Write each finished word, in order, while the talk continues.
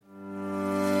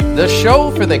The show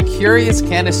for the curious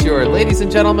connoisseur. Ladies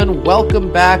and gentlemen,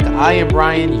 welcome back. I am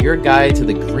Ryan, your guide to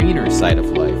the greener side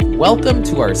of life. Welcome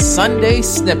to our Sunday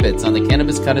Snippets on the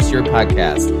Cannabis Connoisseur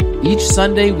podcast. Each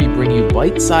Sunday, we bring you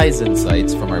bite-sized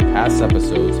insights from our past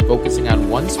episodes, focusing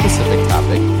on one specific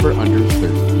topic for under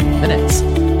 13 minutes.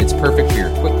 It's perfect for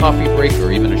your quick coffee break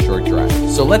or even a short drive.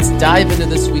 So let's dive into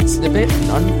this week's snippet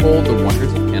and unfold the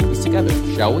wonders of cannabis together,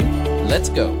 shall we? Let's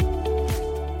go.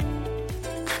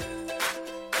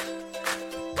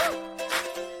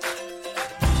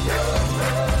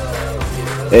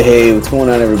 Hey, what's going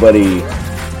on, everybody?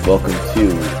 Welcome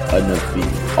to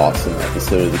another awesome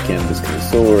episode of the Cannabis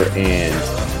Connoisseur, and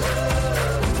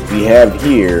we have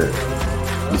here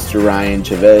Mr. Ryan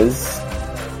Chavez.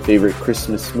 Favorite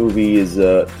Christmas movie is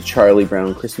the Charlie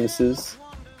Brown Christmases.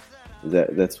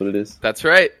 That's what it is? That's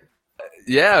right.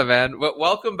 Yeah, man.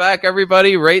 Welcome back,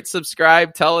 everybody. Rate,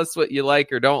 subscribe, tell us what you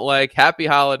like or don't like. Happy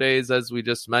holidays, as we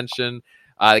just mentioned.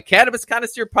 The Cannabis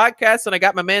Connoisseur podcast, and I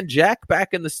got my man Jack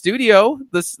back in the studio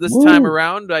this time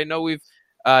around. I know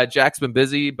Jack's been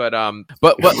busy, but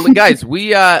guys, we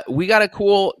got a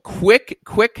cool quick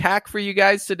hack for you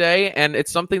guys today, and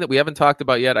it's something that we haven't talked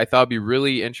about yet. I thought it'd be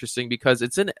really interesting because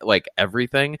it's in like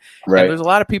everything, right? And there's a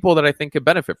lot of people that I think could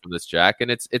benefit from this, Jack,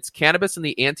 and it's cannabis and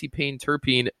the anti-pain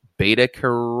terpene beta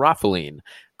caryophyllene.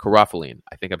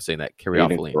 I think I'm saying that.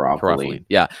 Caryophyllene.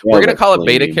 Yeah. We're going to call it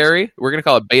beta cary. We're going to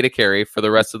call it beta cary for the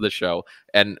rest of the show.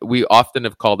 And we often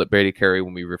have called it beta cary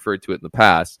when we referred to it in the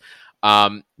past.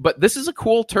 But this is a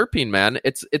cool terpene, man.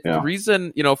 It's the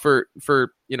reason, for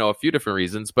a few different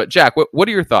reasons. But Jack, what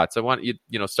are your thoughts? I want you,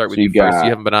 start with you first. You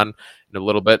haven't been on in a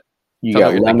little bit. You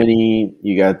got limonene,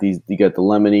 you got the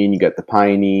limonene, you got the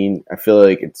pinene. I feel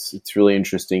like it's really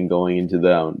interesting going into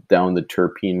down the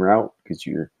terpene route because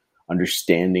you're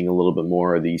understanding a little bit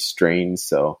more of these strains.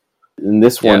 So in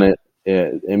this one,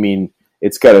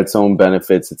 it's got its own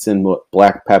benefits. It's in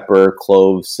black pepper,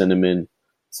 cloves, cinnamon.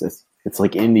 It's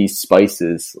like in these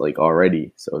spices like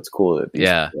already. So it's cool.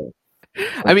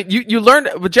 I mean, you learn,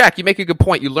 but Jack, you make a good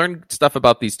point. You learn stuff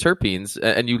about these terpenes,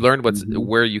 and you learn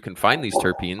where you can find these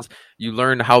terpenes. You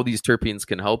learn how these terpenes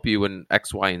can help you in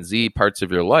X, Y, and Z parts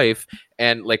of your life,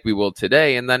 and like we will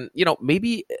today. And then,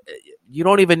 maybe you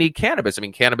don't even need cannabis. I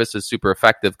mean, cannabis is super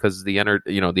effective because the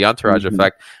entourage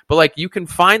effect. But like, you can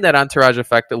find that entourage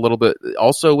effect a little bit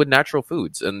also with natural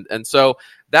foods, and so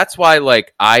that's why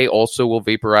like I also will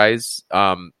vaporize.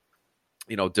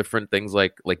 Different things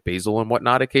like basil and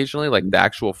whatnot occasionally, like the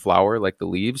actual flower, like the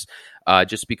leaves,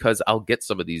 just because I'll get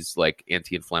some of these like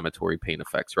anti-inflammatory pain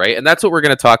effects, right? And that's what we're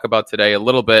going to talk about today a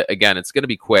little bit. Again, it's going to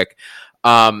be quick.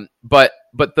 But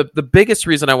the biggest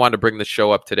reason I wanted to bring the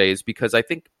show up today is because I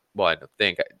think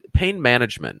pain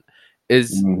management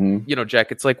is,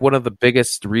 Jack, it's like one of the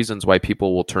biggest reasons why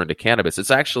people will turn to cannabis.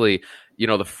 It's actually,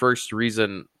 the first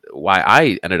reason why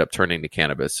I ended up turning to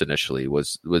cannabis initially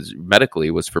was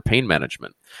for pain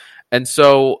management. And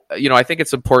so, I think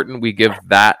it's important we give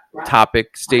that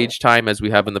topic stage time as we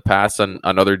have in the past on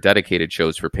other dedicated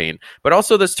shows for pain, but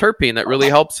also this terpene that really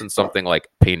helps in something like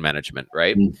pain management,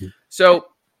 right? Mm-hmm. So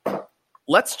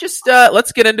let's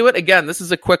get into it. Again, this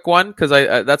is a quick one because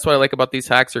that's what I like about these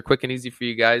hacks. They're quick and easy for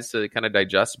you guys to kind of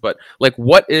digest. But like,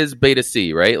 what is beta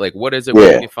C, right? Like, what is it?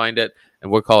 Where can you find it?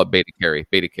 And we'll call it beta cary.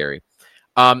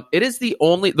 It is the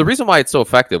reason why it's so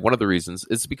effective. One of the reasons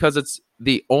is because it's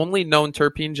the only known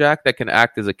terpene, Jack, that can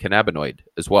act as a cannabinoid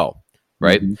as well,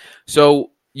 right? Mm-hmm.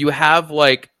 So you have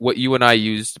like what you and I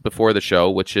used before the show,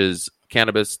 which is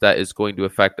cannabis that is going to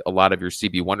affect a lot of your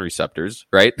CB1 receptors,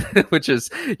 right? Which is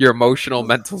your emotional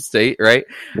mental state, right?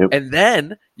 Yep. And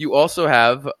then you also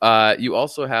have your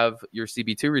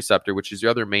CB2 receptor, which is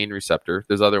your other main receptor.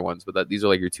 There's other ones, but these are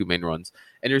like your two main ones.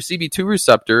 And your CB2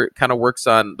 receptor kind of works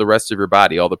on the rest of your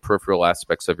body, all the peripheral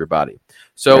aspects of your body.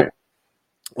 So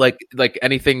like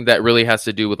anything that really has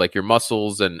to do with like your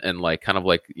muscles and like kind of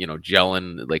like,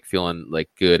 gelling, like feeling like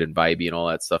good and vibey and all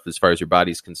that stuff as far as your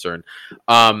body's concerned.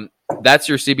 That's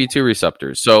your CB2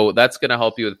 receptors. So that's going to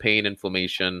help you with pain,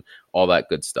 inflammation, all that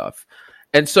good stuff.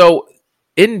 And so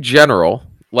in general,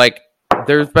 like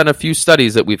there's been a few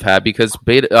studies that we've had because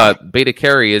beta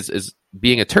cary is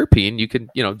being a terpene. You can,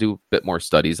 do a bit more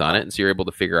studies on it. And so you're able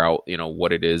to figure out,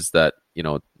 what it is that,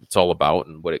 it's all about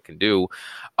and what it can do.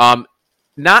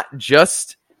 Not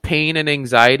just pain and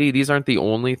anxiety. These aren't the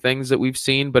only things that we've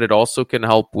seen, but it also can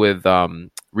help with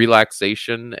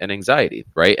relaxation and anxiety,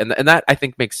 right? And that I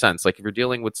think makes sense. Like if you're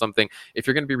dealing with something, if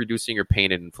you're going to be reducing your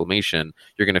pain and inflammation,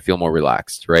 you're going to feel more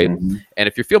relaxed, right? Mm-hmm. And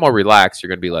if you feel more relaxed, you're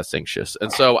going to be less anxious.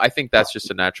 And so I think that's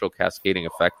just a natural cascading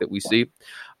effect that we see.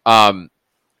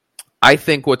 I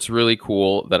think what's really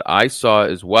cool that I saw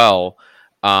as well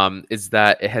is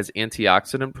that it has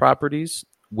antioxidant properties,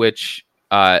 which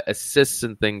assists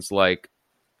in things like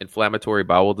inflammatory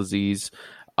bowel disease.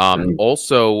 Mm.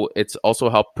 Also, it's also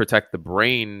helped protect the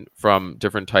brain from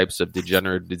different types of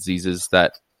degenerative diseases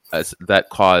that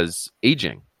cause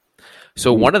aging.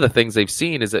 So Mm. one of the things they've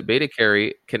seen is that beta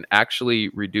carry can actually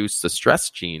reduce the stress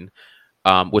gene,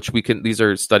 which we can. These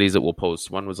are studies that we'll post.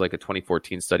 One was like a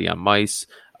 2014 study on mice.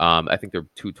 I think there are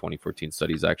two 2014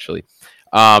 studies actually.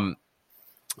 Um,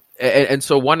 and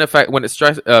so one effect when it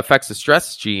affects the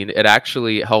stress gene, it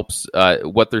actually helps.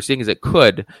 What they're seeing is it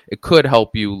could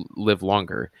help you live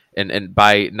longer, and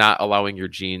by not allowing your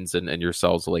genes and your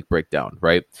cells to like break down,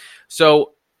 right?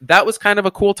 So that was kind of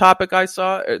a cool topic I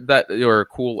saw or a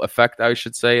cool effect I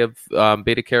should say of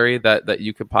beta carry that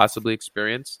you could possibly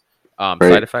experience, Right.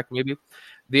 side effect maybe.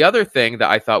 The other thing that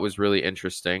I thought was really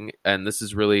interesting, and this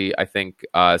is really I think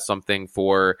something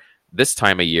for this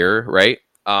time of year, right?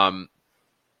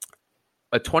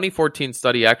 A 2014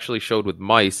 study actually showed with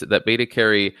mice that beta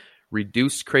carry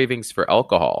reduced cravings for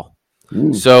alcohol.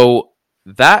 Mm. So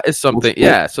that is That's something, cool.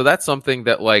 yeah. So that's something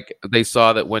that like they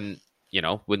saw that when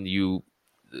you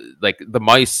like the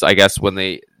mice, I guess when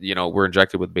they were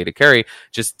injected with beta carry,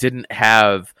 just didn't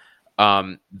have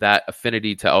that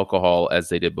affinity to alcohol as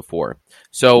they did before. Mm.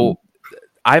 So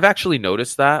I've actually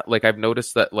noticed that. Like, I've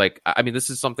noticed that, like, I mean, this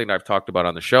is something that I've talked about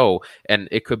on the show, and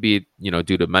it could be,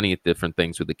 due to many different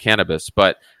things with the cannabis.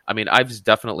 But I mean, I've just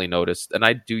definitely noticed, and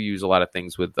I do use a lot of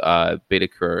things with beta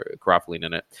caryophyllene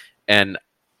in it. And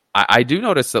I do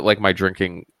notice that, like, my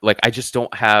drinking, like, I just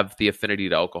don't have the affinity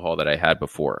to alcohol that I had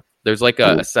before. There's like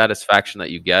a Cool. satisfaction that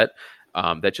you get.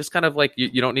 That just kind of like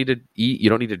you don't need to eat, you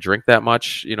don't need to drink that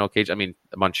much, I mean,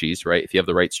 munchies, right? If you have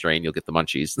the right strain, you'll get the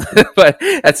munchies, but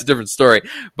that's a different story.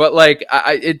 But like,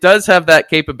 it does have that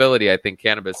capability. I think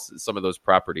cannabis, some of those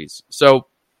properties. So,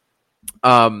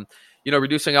 um,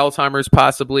 reducing Alzheimer's,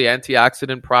 possibly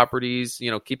antioxidant properties,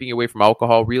 keeping you away from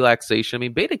alcohol, relaxation. I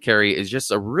mean, beta carry is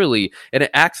just and it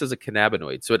acts as a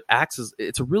cannabinoid. So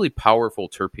it's a really powerful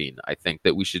terpene, I think,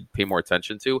 that we should pay more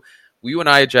attention to. You and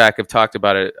I, Jack, have talked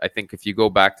about it. I think if you go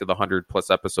back to the 100+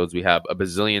 episodes we have a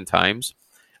bazillion times.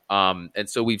 And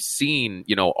so we've seen,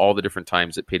 all the different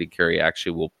times that beta carry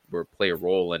actually will play a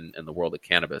role in the world of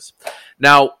cannabis.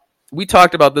 Now, we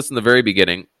talked about this in the very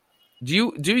beginning. Do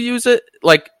you use it?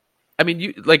 Like, I mean,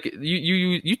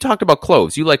 you talked about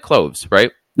cloves. You like cloves,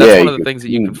 right? That's Yeah, one you of the can, things that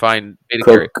you you can can find beta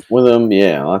carry cook with them.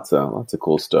 Yeah, lots of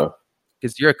cool stuff.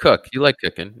 because you're a cook. You like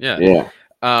cooking, yeah. Yeah.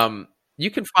 Um, you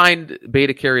can find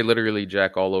beta carry literally,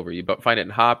 Jack, all over. You find it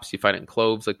in hops. You find it in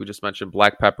cloves, like we just mentioned,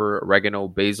 black pepper, oregano,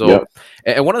 Yep. basil.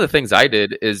 And one of the things I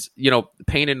did is,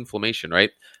 pain and inflammation, right?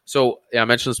 So yeah, I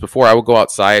mentioned this before. I would go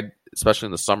outside, especially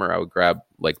in the summer. I would grab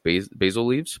like basil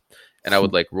leaves, and I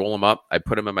would like roll them up. I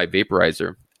put them in my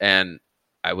vaporizer, and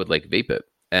I would like vape it,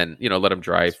 and let them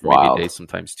dry It's for maybe a day, wild.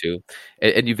 sometimes two.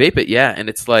 And you vape it, yeah. And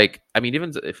it's like, I mean,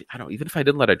 even if I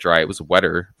didn't let it dry, it was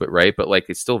wetter, but right, but like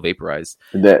it's still vaporized.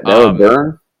 That would Um,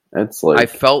 burn. That's I like,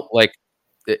 felt like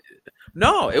it,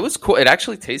 no, it was cool. It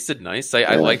actually tasted nice. I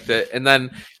yeah. liked it, and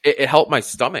then it helped my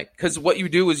stomach because what you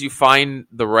do is you find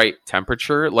the right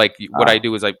temperature. Like what I Ah,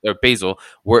 do is basil,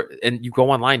 and you go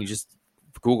online, you just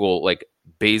Google like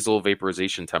basil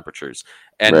vaporization temperatures,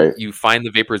 and right. you find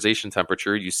the vaporization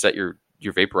temperature. You set your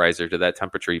vaporizer to that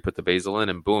temperature. You put the basil in,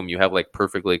 and boom, you have like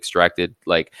perfectly extracted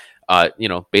like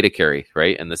beta carry,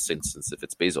 right? In this instance, if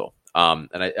it's basil, and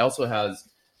it also has.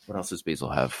 What else does basil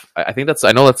have? I think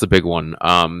I know that's a big one.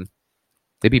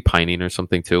 Maybe pinene or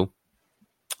something too.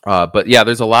 But yeah,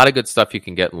 there's a lot of good stuff you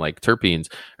can get in like terpenes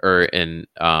or in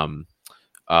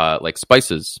like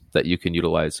spices that you can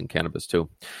utilize in cannabis too.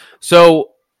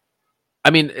 So, I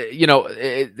mean,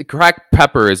 the cracked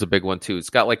pepper is a big one too. It's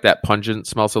got like that pungent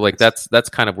smell. So like that's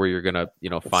kind of where you're gonna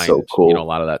It's so find a cool.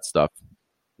 lot of that stuff.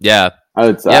 Yeah,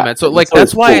 It's yeah, man. So like it's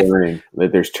that's always why cool learning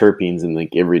that there's terpenes in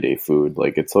like everyday food.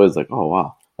 Like it's always like, oh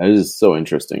wow, that is so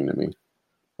interesting to me.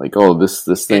 Like, oh, this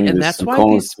thing, and this that's some why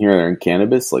components these here are in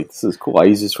cannabis. Like this is cool. I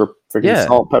use this for freaking yeah.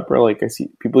 salt, pepper. Like I see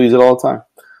people use it all the time.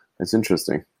 It's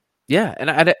interesting. Yeah,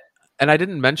 and I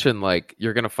didn't mention like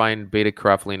you're gonna find beta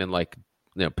caryophyllene in like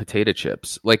potato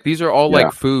chips. Like these are all Yeah.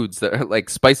 like foods that are like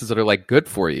spices that are like good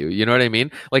for you. You know what I mean?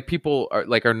 Like people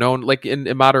are known like in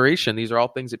moderation. These are all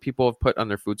things that people have put on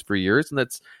their foods for years, and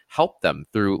that's helped them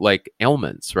through like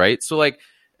ailments, right? So like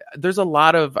there's a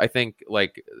lot of I think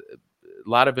like a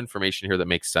lot of information here that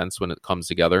makes sense when it comes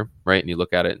together, right? And you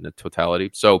look at it in the totality.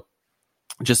 So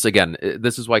just again,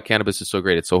 this is why cannabis is so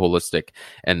great. It's so holistic,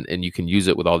 and you can use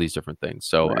it with all these different things.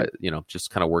 So Right.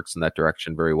 just kind of works in that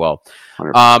direction very well.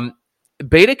 100%. Um,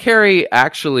 Beta carry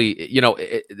actually,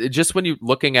 just when you're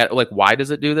looking at like, why does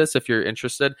it do this? If you're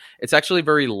interested, it's actually a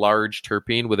very large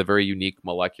terpene with a very unique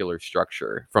molecular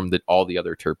structure from all the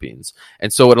other terpenes.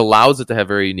 And so it allows it to have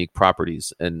very unique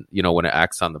properties and, when it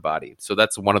acts on the body. So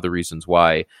that's one of the reasons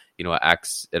why, it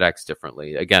acts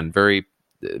differently. Again, very,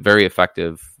 very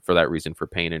effective for that reason, for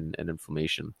pain and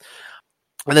inflammation.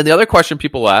 And then the other question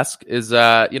people ask is,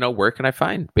 where can I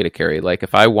find beta carry? Like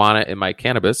if I want it in my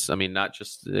cannabis, I mean, not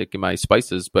just like in my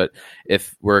spices, but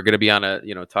if we're going to be on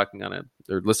talking on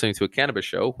or listening to a cannabis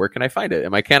show, where can I find it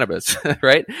in my cannabis?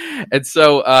 Right. And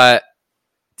so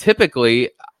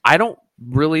typically I don't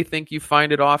really think you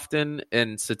find it often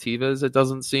in sativas. It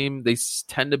doesn't seem. They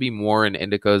tend to be more in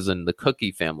indicas and the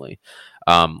cookie family,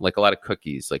 like a lot of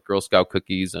cookies, like Girl Scout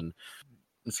cookies and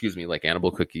like animal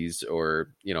cookies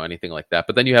or, anything like that.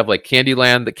 But then you have like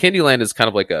Candyland. The Candyland is kind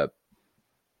of like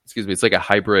it's like a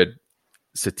hybrid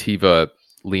sativa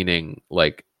leaning,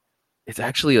 like it's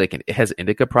actually like it has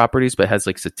indica properties, but it has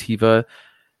like sativa,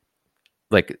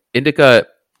 like indica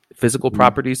physical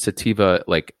properties, sativa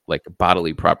like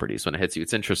bodily properties when it hits you.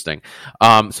 It's interesting.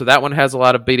 So that one has a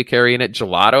lot of beta carry in it.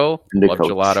 Gelato, love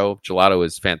gelato. Gelato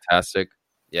is fantastic.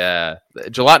 Yeah.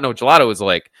 Gelato is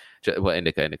like, well,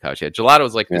 indica. Yeah, gelato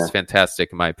is like this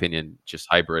fantastic, in my opinion, just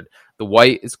hybrid. The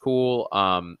white is cool.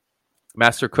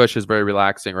 Master Kush is very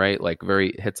relaxing, right? Like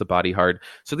very hits the body hard.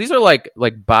 So these are like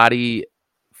body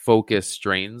focused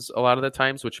strains a lot of the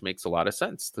times, which makes a lot of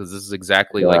sense because this is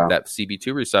exactly like that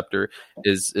CB2 receptor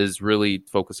is really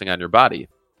focusing on your body.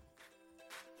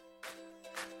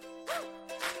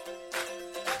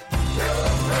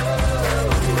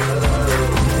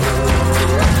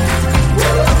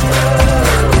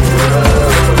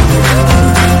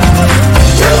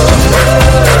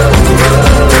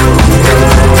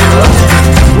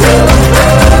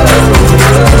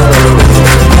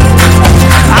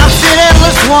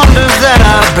 Wonders that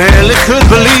I barely could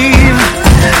believe.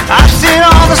 I've seen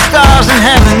all the stars in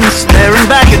heaven staring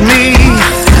back at me.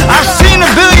 I've seen a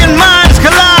billion minds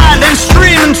collide and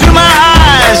stream into my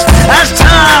eyes. As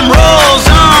time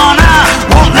rolls on, I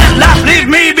won't let life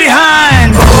leave me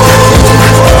behind.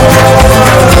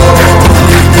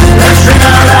 Let's sing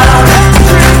out loud.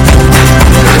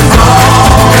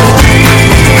 All we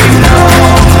know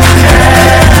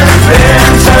has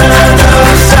been turned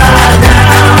upside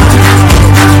down.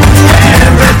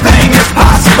 Everything is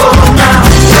possible now.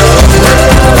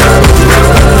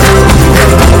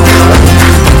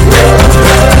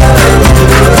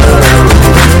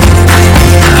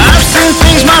 I've seen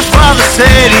things my father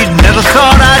said he'd never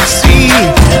thought I'd see.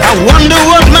 I wonder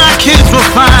what my kids will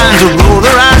find to roll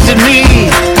their eyes at me.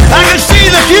 I can see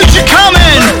the future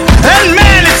coming, and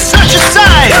man, it's such a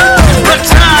sight. But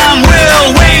time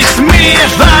will waste me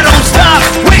if I don't stop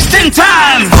wasting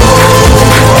time.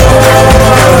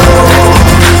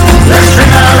 Let's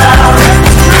sing out loud.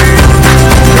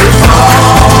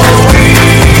 All we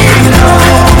know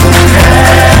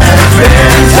has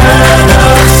been turned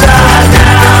upside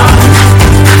down.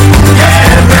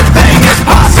 Everything is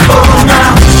possible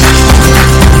now.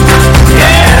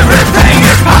 Everything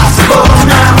is possible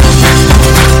now.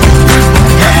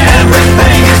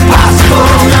 Everything is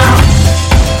possible now.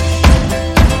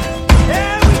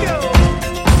 There we go.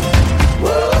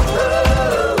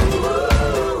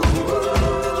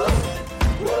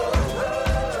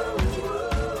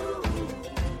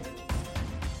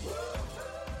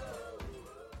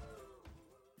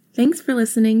 Thanks for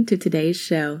listening to today's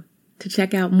show. To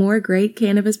check out more great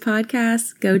cannabis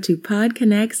podcasts, go to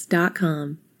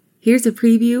podconnects.com. Here's a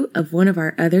preview of one of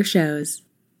our other shows.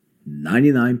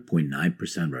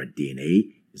 99.9% of our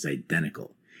DNA is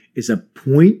identical. It's a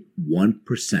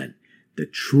 0.1%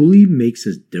 that truly makes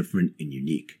us different and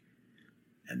unique.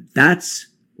 And that's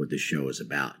what the show is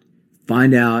about.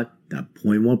 Find out that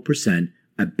 0.1%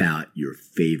 about your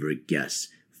favorite guests.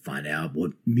 Find out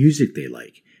what music they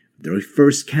like, their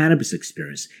first cannabis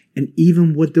experience, and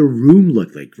even what their room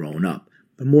looked like growing up.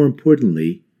 But more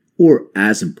importantly, or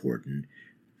as important,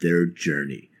 their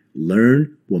journey.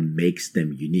 Learn what makes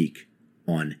them unique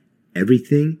on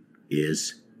Everything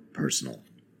is Personal.